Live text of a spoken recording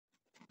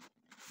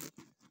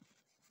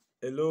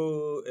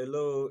Hello,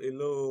 hello,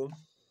 hello.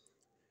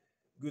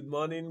 Good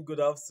morning, good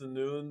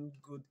afternoon,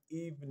 good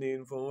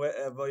evening from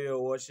wherever you're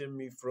watching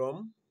me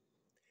from.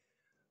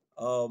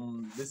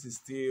 This is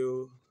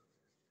still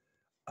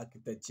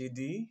Architect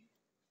Chidi.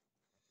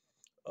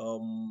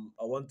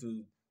 I want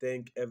to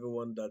thank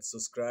everyone that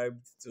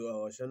subscribed to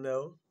our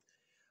channel,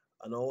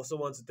 and I also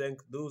want to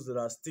thank those that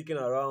are sticking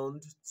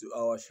around to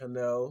our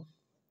channel.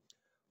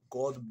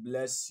 God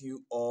bless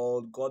you all.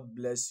 God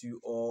bless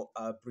you all.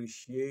 I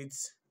appreciate,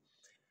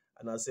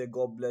 and I say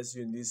God bless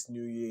you in this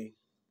new year.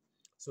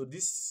 So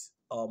this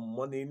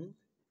morning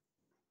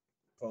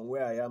from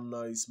where I am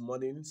now is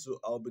morning. So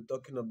I'll be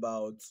talking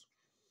about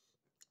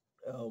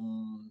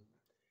um,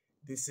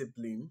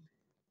 discipline,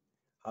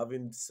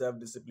 having self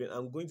discipline.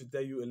 I'm going to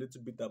tell you a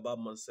little bit about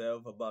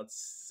myself, about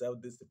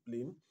self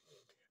discipline,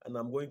 and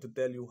I'm going to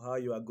tell you how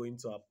you are going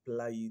to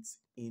apply it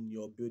in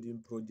your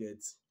building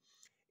projects,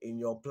 in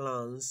your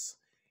plans,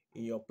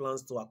 in your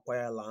plans to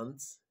acquire land,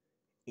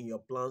 in your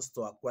plans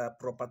to acquire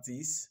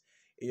properties,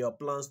 in your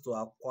plans to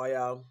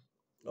acquire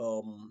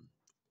um,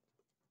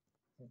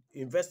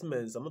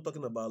 investments. I'm not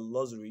talking about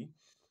luxury.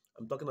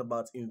 I'm talking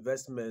about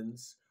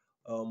investments.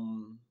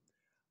 Um,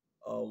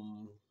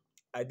 um,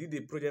 I did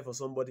a project for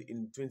somebody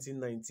in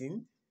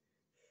 2019.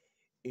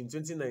 In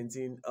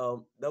 2019,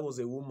 that was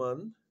a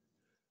woman.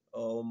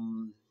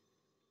 Um,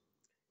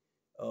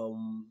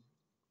 um,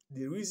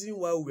 the reason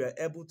why we are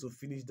able to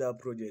finish that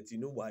project, you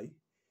know why?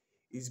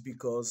 Is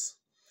because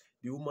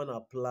the woman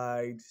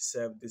applied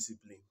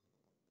self-discipline,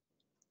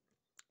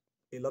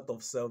 a lot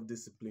of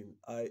self-discipline.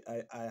 I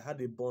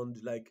had a bond,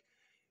 like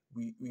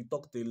we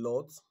talked a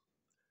lot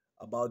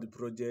about the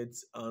project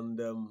and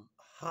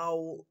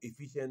how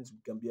efficient we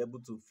can be able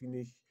to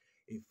finish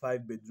a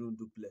five-bedroom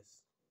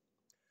duplex.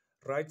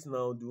 Right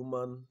now, the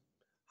woman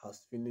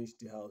has finished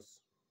the house,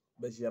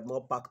 but she have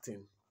not packed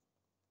in.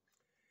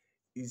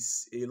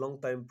 It's a long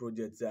time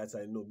project that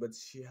I know, but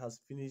she has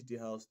finished the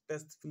house,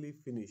 tastefully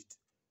finished,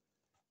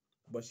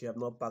 but she have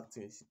not packed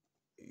in.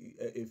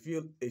 A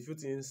few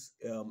things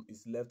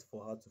is left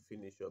for her to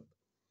finish up.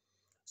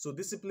 So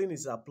discipline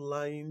is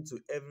applying to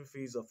every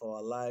phase of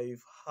our life,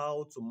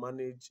 how to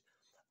manage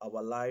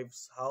our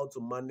lives, how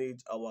to manage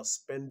our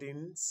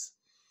spendings,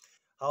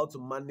 how to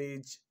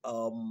manage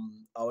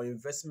our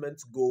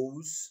investment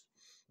goals.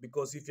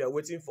 Because if you're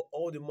waiting for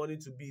all the money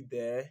to be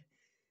there,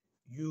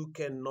 you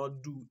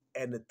cannot do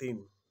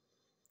anything.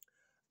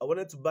 I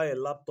wanted to buy a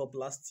laptop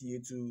last year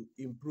to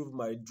improve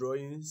my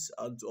drawings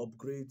and to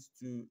upgrade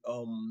to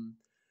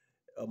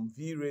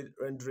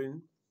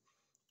rendering.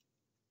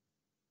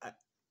 I,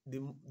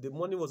 the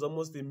money was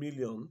almost a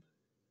million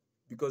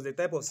because the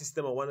type of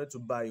system I wanted to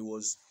buy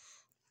was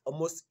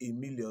almost a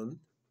million.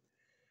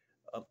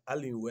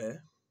 Alienware.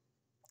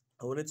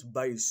 I wanted to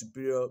buy a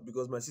superior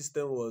because my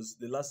system was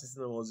the last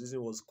system I was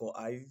using was Core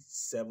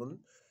i7,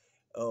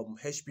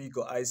 HP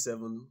Core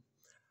i7.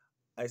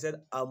 I said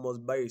I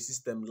must buy a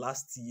system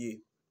last year,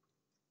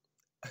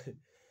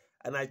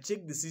 and I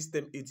checked the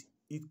system.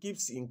 It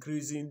keeps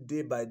increasing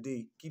day by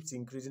day, keeps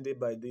increasing day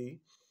by day,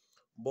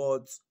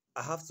 but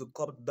I have to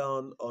cut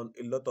down on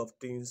a lot of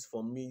things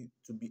for me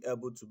to be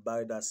able to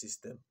buy that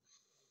system.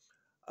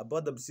 I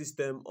bought the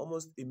system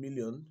almost a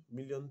million,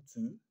 million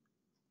two,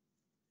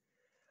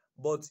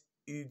 but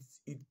it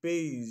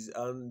pays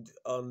and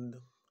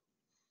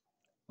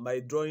my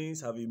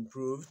drawings have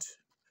improved.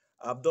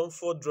 I've done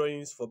 4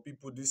 drawings for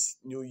people this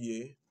new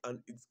year,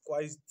 and it's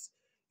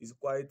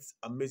quite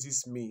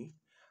amazes me.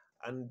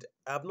 And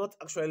I have not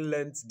actually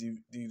learned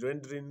the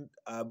rendering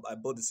I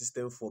bought the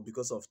system for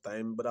because of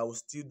time, but I will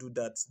still do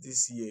that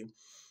this year.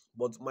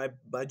 But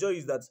my joy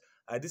is that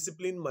I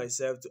discipline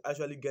myself to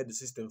actually get the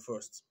system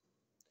first.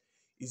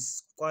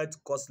 It's quite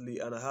costly,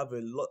 and I have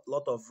a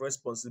lot of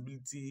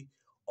responsibility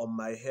on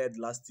my head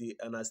last year,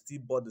 and I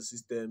still bought the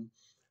system.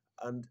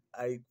 And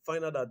I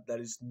find out that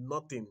there is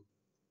nothing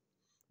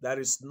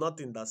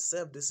that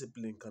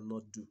self-discipline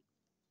cannot do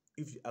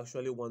if you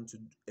actually want to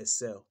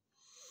excel.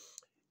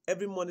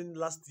 Every morning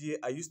last year,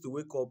 I used to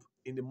wake up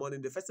in the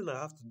morning. The first thing I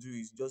have to do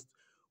is just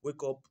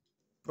wake up,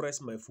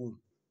 press my phone,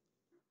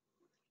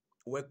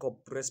 wake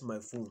up, press my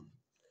phone,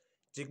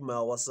 check my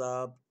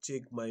WhatsApp,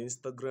 check my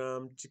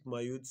Instagram, check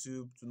my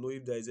YouTube to know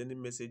if there is any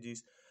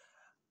messages.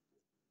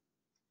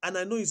 And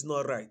I know it's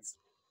not right.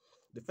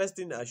 The first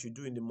thing I should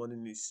do in the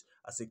morning is,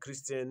 as a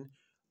Christian,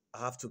 I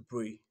have to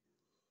pray.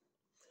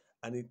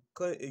 And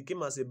it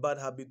came as a bad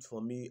habit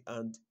for me,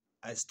 and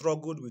I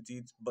struggled with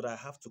it, but I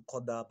have to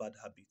cut that bad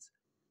habit.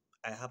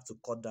 I have to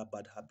cut that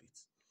bad habit.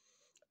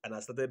 And I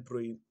started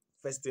praying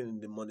first thing in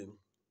the morning.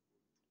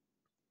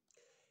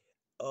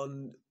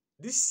 On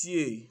this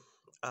year,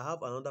 I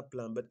have another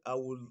plan, but I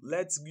will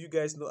let you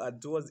guys know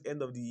at towards the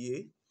end of the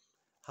year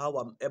how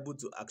I'm able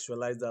to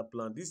actualize that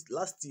plan. This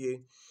last year,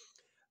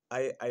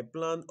 I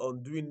planned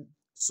on doing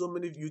so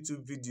many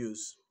YouTube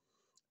videos.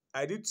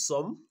 I did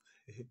some,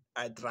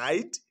 I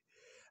tried,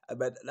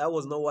 but that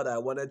was not what I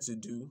wanted to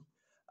do.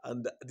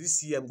 And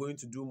this year, I'm going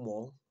to do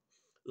more.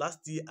 Last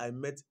year, I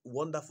met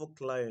wonderful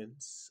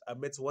clients. I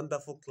met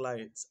wonderful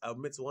clients. I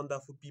met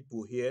wonderful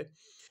people here.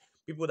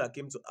 people that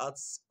came to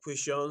ask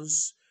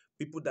questions,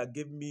 people that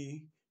gave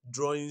me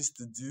drawings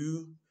to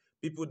do,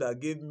 people that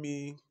gave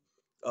me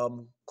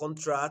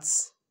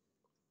contracts.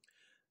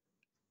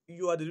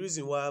 You are the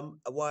reason why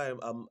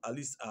I'm at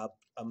least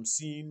I'm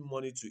seeing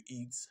money to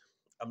eat.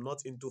 I'm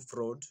not into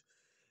fraud.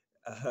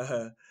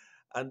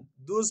 And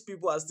those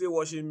people are still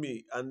watching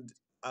me, and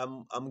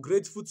I'm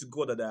grateful to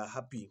God that they are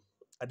happy.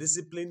 I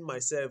discipline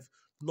myself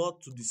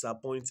not to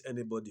disappoint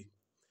anybody.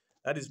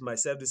 That is my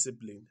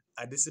self-discipline.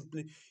 I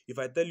discipline. If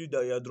I tell you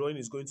that your drawing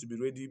is going to be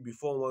ready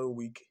before 1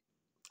 week,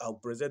 I'll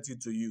present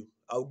it to you.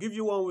 I'll give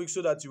you 1 week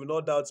so that you will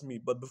not doubt me.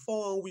 But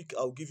before 1 week,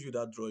 I'll give you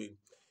that drawing.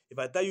 If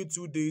I tell you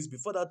 2 days,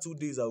 before that 2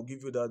 days, I'll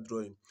give you that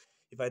drawing.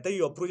 If I tell you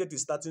your project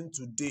is starting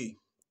today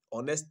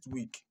or next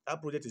week,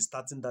 that project is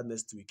starting that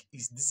next week.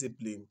 It's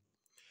discipline.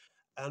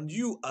 And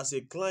you, as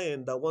a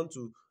client that want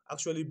to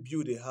actually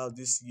build a house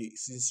this year,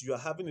 since you are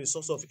having a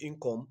source of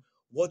income,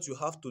 what you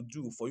have to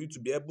do for you to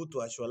be able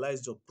to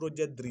actualize your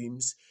project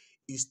dreams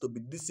is to be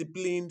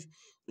disciplined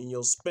in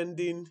your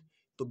spending,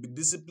 to be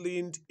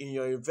disciplined in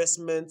your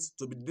investments,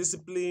 to be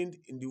disciplined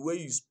in the way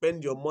you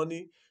spend your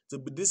money, to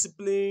be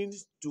disciplined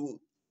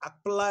to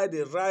apply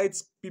the right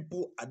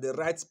people at the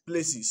right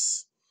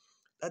places.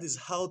 That is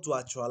how to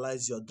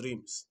actualize your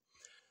dreams.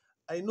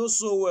 I know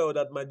so well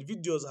that my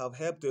videos have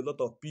helped a lot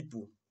of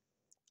people,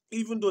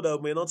 even though they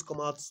may not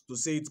come out to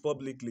say it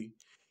publicly,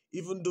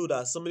 even though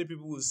that so many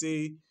people will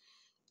say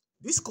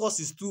this cost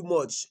is too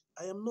much.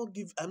 I'm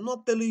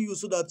not telling you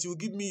so that you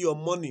give me your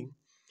money.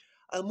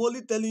 I'm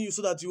only telling you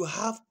so that you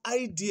have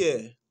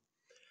ideas.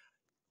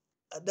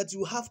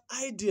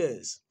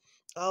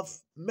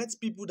 I've met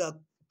people that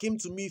came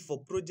to me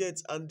for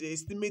projects, and the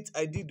estimate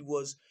I did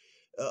was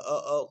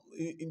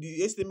in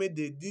the estimate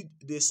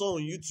they saw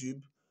on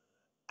YouTube.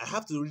 I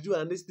have to redo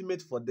an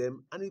estimate for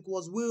them, and it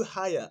was way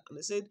higher. And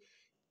I said,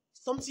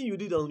 something you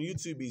did on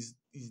YouTube is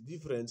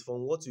different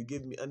from what you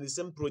gave me, and the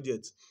same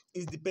project.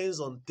 It depends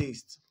on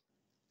taste.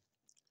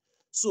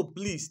 So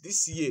please,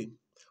 this year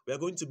we are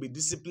going to be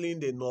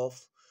disciplined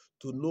enough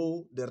to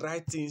know the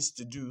right things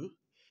to do.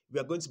 We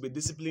are going to be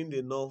disciplined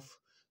enough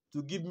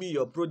to give me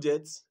your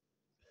project.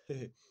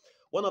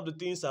 One of the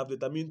things I've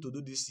determined to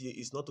do this year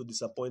is not to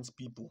disappoint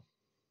people.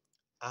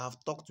 I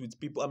have talked with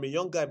people. I'm a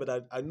young guy,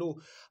 but I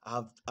know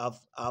I've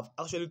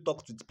actually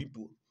talked with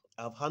people.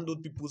 I've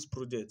handled people's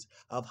projects.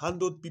 I've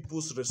handled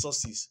people's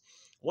resources.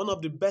 One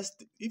of the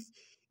best,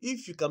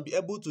 if you can be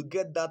able to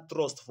get that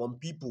trust from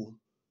people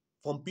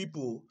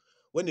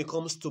when it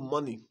comes to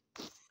money,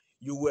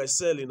 you will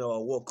excel in our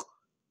work.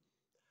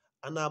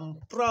 And I'm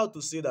proud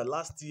to say that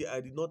last year I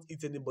did not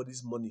eat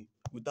anybody's money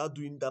without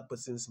doing that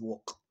person's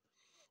work.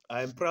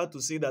 I am proud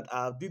to say that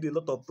I did a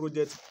lot of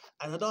projects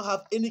and I don't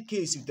have any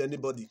case with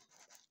anybody.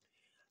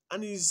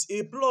 And it's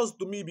a plus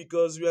to me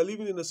because we are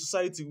living in a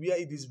society where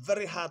it is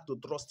very hard to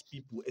trust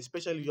people,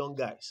 especially young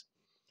guys.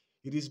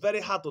 It is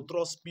very hard to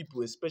trust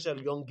people,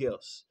 especially young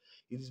girls.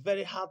 It is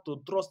very hard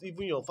to trust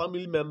even your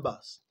family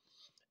members,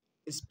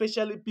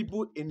 especially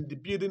people in the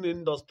building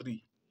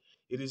industry.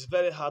 It is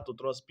very hard to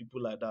trust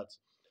people like that.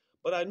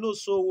 But I know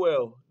so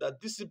well that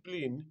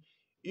discipline,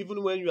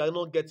 even when you are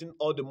not getting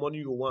all the money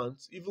you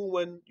want, even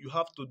when you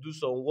have to do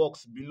some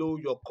works below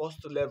your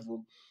cost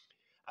level,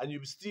 and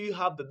you still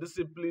have the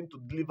discipline to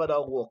deliver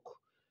that work,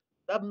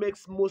 that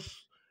makes most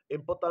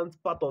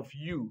important part of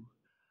you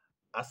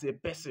as a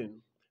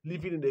person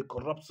living in a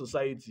corrupt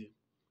society.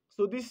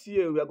 So this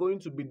year we are going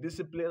to be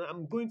disciplined.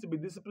 I'm going to be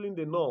disciplined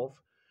enough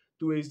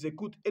to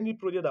execute any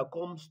project that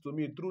comes to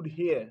me through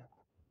here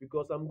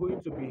because I'm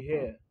going to be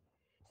here.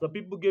 Some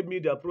people gave me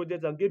their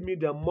projects and gave me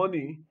their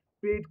money,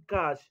 paid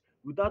cash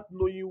without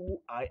knowing who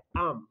I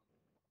am.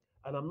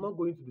 And I'm not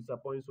going to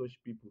disappoint such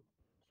people.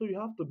 So you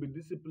have to be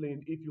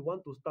disciplined if you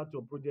want to start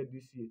your project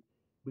this year.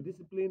 Be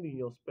disciplined in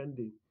your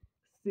spending.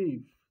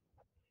 Save.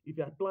 If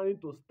you are planning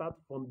to start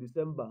from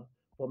December,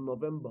 from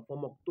November,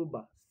 from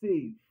October,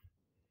 save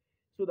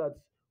so that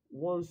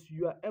once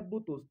you are able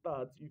to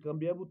start, you can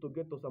be able to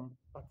get to some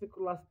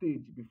particular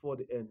stage before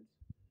the end.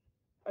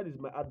 That is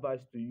my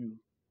advice to you.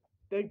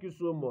 Thank you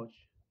so much.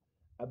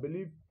 I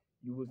believe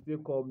you will still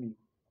call me.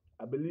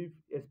 I believe,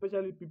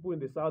 especially people in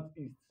the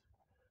southeast,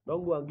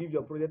 don't go and give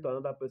your project to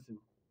another person.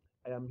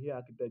 I am here,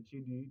 Architect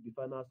Chidi, the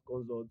finance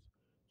consult,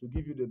 to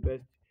give you the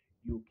best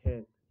you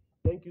can.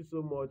 Thank you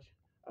so much,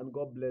 and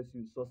God bless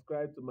you.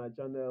 Subscribe to my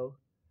channel,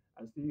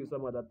 and see you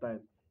some other time.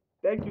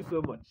 Thank you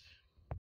so much.